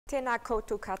Tēnā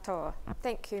koutou katoa.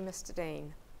 Thank you, Mr.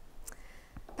 Dean.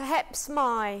 Perhaps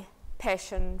my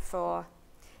passion for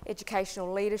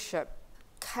educational leadership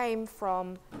came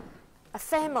from a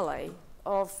family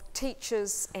of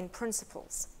teachers and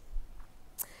principals.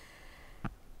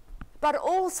 But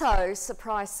also,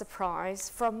 surprise, surprise,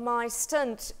 from my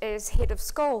stint as head of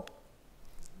school,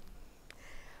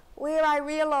 where I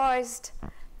realised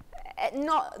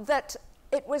that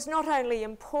it was not only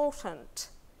important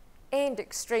and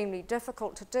extremely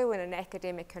difficult to do in an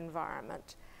academic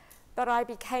environment, but I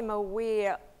became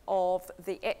aware of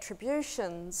the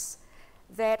attributions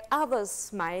that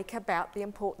others make about the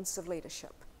importance of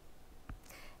leadership.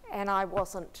 And I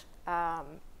wasn't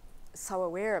so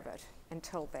aware of it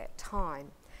until that time.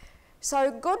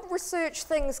 So good research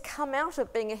things come out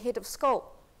of being a head of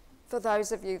school, for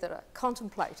those of you that are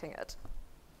contemplating it.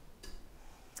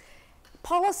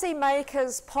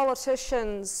 Policymakers,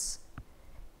 politicians,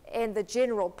 and the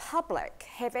general public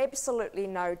have absolutely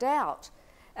no doubt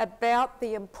about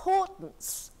the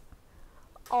importance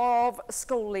of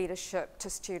school leadership to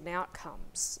student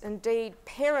outcomes. Indeed,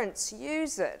 parents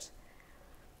use it,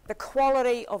 the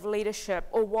quality of leadership,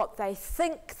 or what they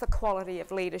think the quality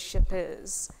of leadership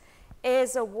is,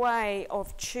 as a way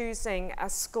of choosing a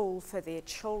school for their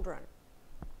children.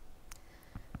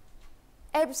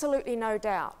 Absolutely no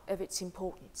doubt of its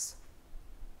importance.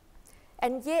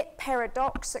 And yet,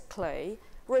 paradoxically,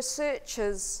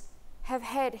 researchers have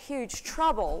had huge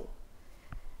trouble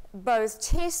both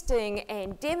testing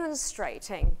and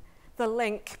demonstrating the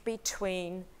link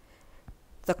between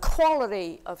the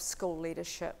quality of school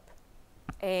leadership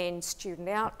and student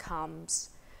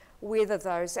outcomes, whether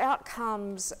those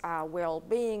outcomes are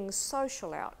well-being,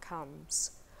 social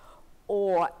outcomes,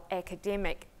 or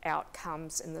academic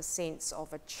outcomes in the sense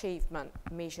of achievement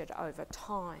measured over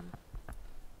time,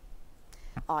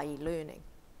 i.e. learning.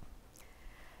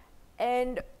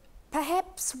 And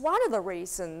perhaps one of the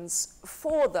reasons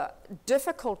for the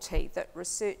difficulty that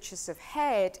researchers have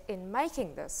had in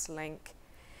making this link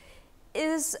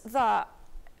is the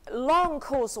long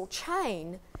causal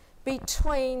chain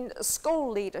between school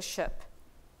leadership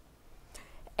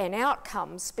and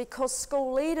outcomes, because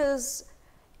school leaders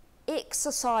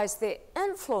exercise their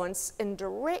influence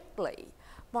indirectly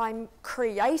by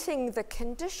creating the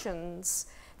conditions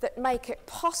that make it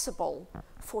possible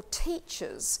for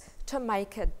teachers to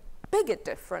make a bigger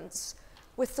difference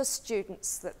with the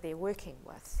students that they're working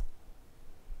with.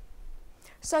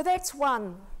 So that's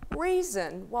one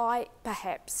reason why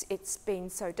perhaps it's been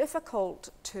so difficult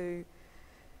to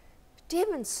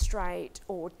demonstrate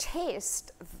or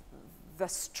test the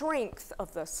strength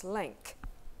of this link.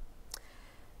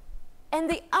 And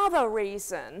the other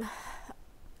reason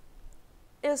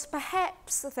is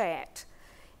perhaps that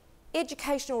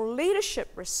educational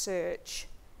leadership research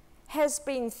has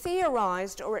been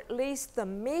theorised, or at least the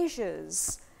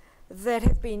measures that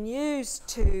have been used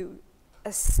to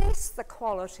assess the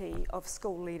quality of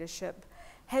school leadership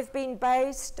have been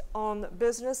based on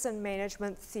business and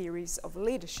management theories of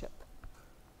leadership.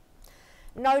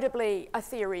 Notably, a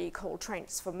theory called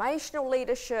transformational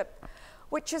leadership,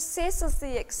 which assesses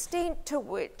the extent to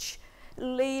which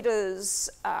leaders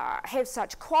have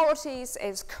such qualities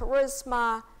as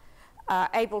charisma,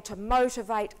 able to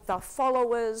motivate the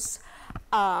followers,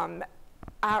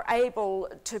 are able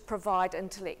to provide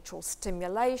intellectual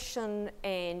stimulation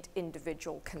and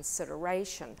individual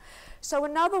consideration. So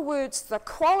in other words, the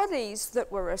qualities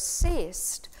that were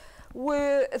assessed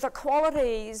were the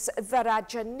qualities that are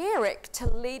generic to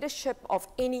leadership of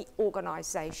any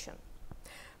organisation.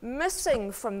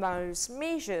 Missing from those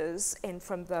measures and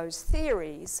from those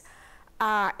theories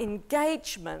are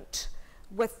engagement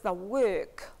with the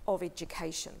work of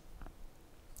education.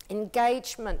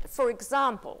 Engagement, for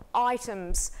example,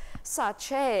 items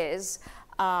such as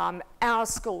our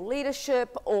school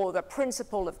leadership or the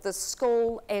principal of this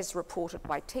school as reported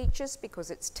by teachers,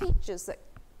 because it's teachers that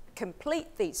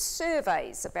complete these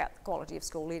surveys about the quality of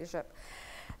school leadership,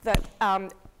 that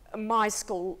my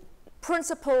school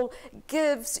principal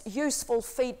gives useful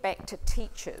feedback to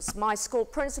teachers. My school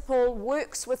principal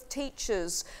works with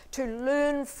teachers to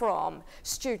learn from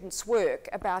students' work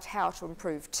about how to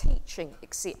improve teaching,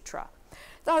 etc.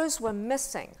 Those were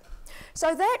missing.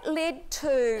 So that led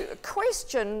to a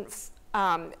question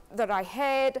that I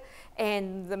had,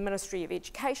 and the Ministry of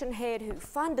Education had, who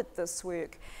funded this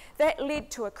work. That led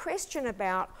to a question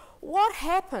about what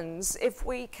happens if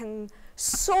we can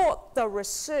sort the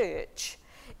research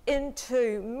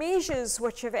into measures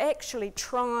which have actually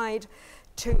tried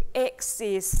to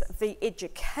access the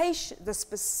education, the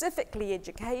specifically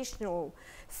educational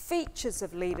features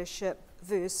of leadership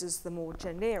versus the more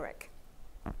generic.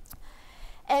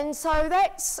 And so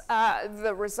that's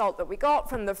the result that we got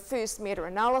from the first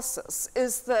meta-analysis,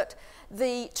 is that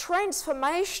the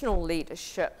transformational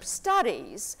leadership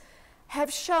studies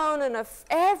have shown an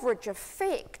average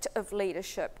effect of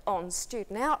leadership on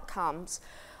student outcomes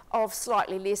of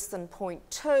slightly less than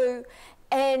 0.2,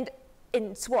 and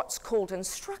in what's called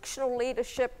instructional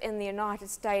leadership in the United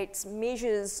States,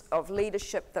 measures of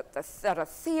leadership that are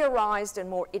theorised in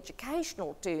more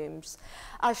educational terms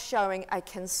are showing a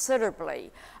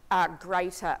considerably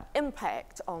greater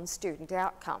impact on student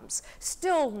outcomes.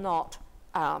 Still not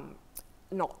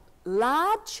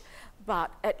large,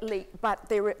 but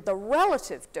the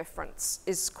relative difference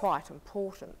is quite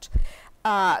important.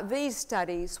 These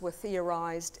studies were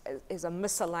theorised as a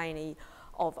miscellany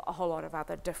of a whole lot of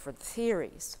other different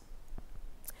theories.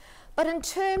 But in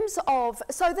terms of,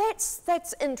 so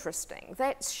that's interesting.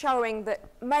 That's showing that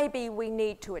maybe we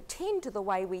need to attend to the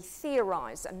way we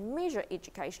theorise and measure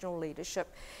educational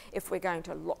leadership if we're going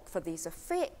to look for these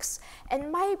effects.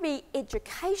 And maybe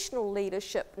educational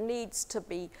leadership needs to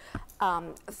be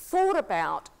thought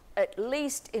about, at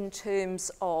least in terms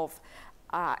of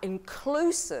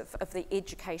inclusive of the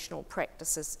educational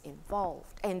practices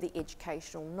involved and the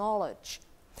educational knowledge.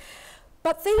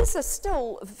 But these are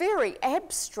still very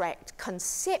abstract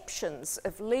conceptions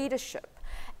of leadership.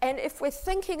 And if we're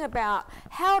thinking about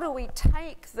how do we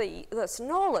take this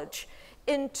knowledge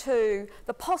into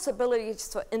the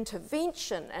possibilities for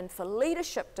intervention and for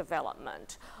leadership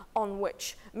development, on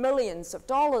which millions of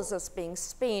dollars is being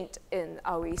spent in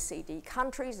OECD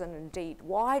countries and indeed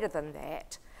wider than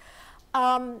that,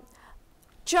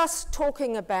 just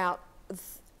talking about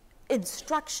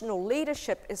instructional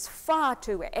leadership is far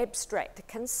too abstract a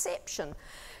conception.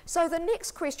 So the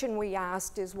next question we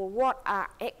asked is, well, what are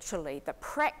actually the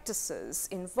practices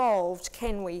involved?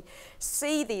 Can we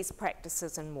see these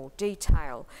practices in more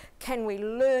detail? Can we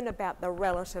learn about the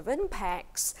relative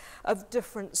impacts of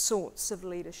different sorts of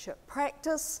leadership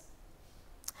practice?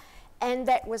 And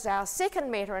that was our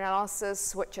second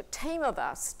meta-analysis, which a team of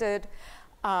us did,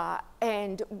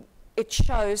 and it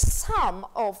shows some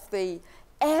of the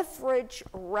average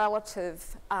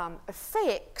relative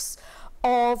effects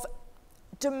of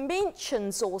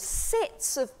dimensions or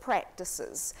sets of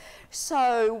practices.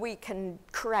 So we can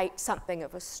create something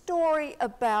of a story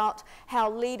about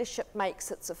how leadership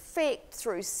makes its effect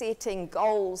through setting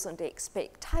goals and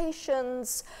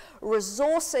expectations,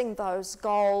 resourcing those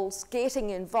goals, getting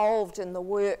involved in the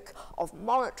work of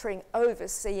monitoring,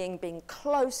 overseeing, being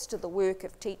close to the work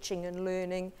of teaching and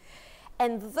learning.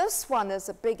 And this one is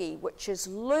a biggie, which is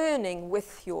learning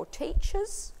with your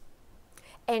teachers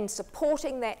and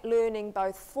supporting that learning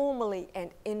both formally and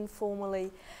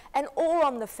informally, and all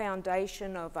on the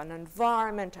foundation of an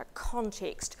environment, a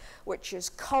context, which is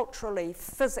culturally,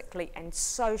 physically and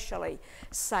socially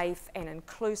safe and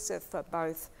inclusive for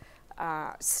both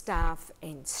staff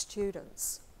and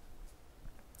students.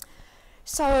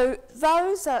 So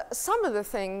those are some of the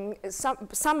things,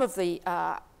 some of the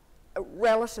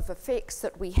relative effects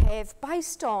that we have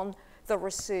based on the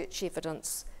research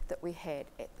evidence that we had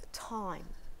at the time.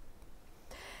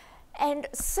 And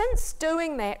since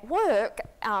doing that work,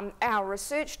 our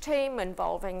research team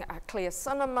involving Claire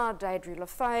Cinema, Deirdre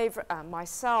Lefebvre,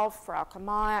 myself, Frauke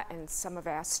Meyer, and some of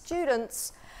our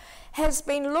students has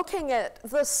been looking at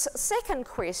this second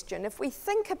question. If we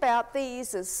think about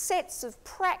these as sets of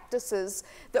practices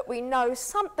that we know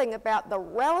something about the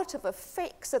relative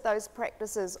effects of those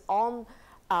practices on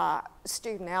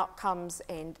student outcomes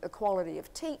and the quality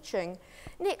of teaching,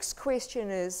 next question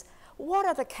is, what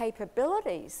are the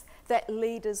capabilities that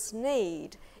leaders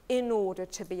need in order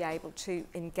to be able to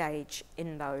engage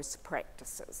in those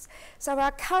practices? So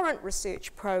our current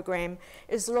research program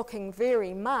is looking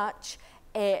very much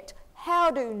at how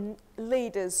do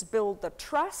leaders build the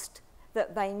trust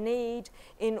that they need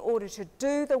in order to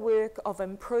do the work of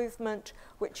improvement,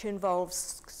 which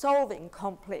involves solving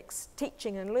complex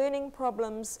teaching and learning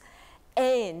problems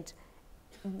and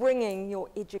bringing your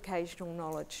educational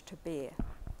knowledge to bear.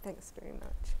 Thanks very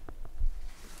much.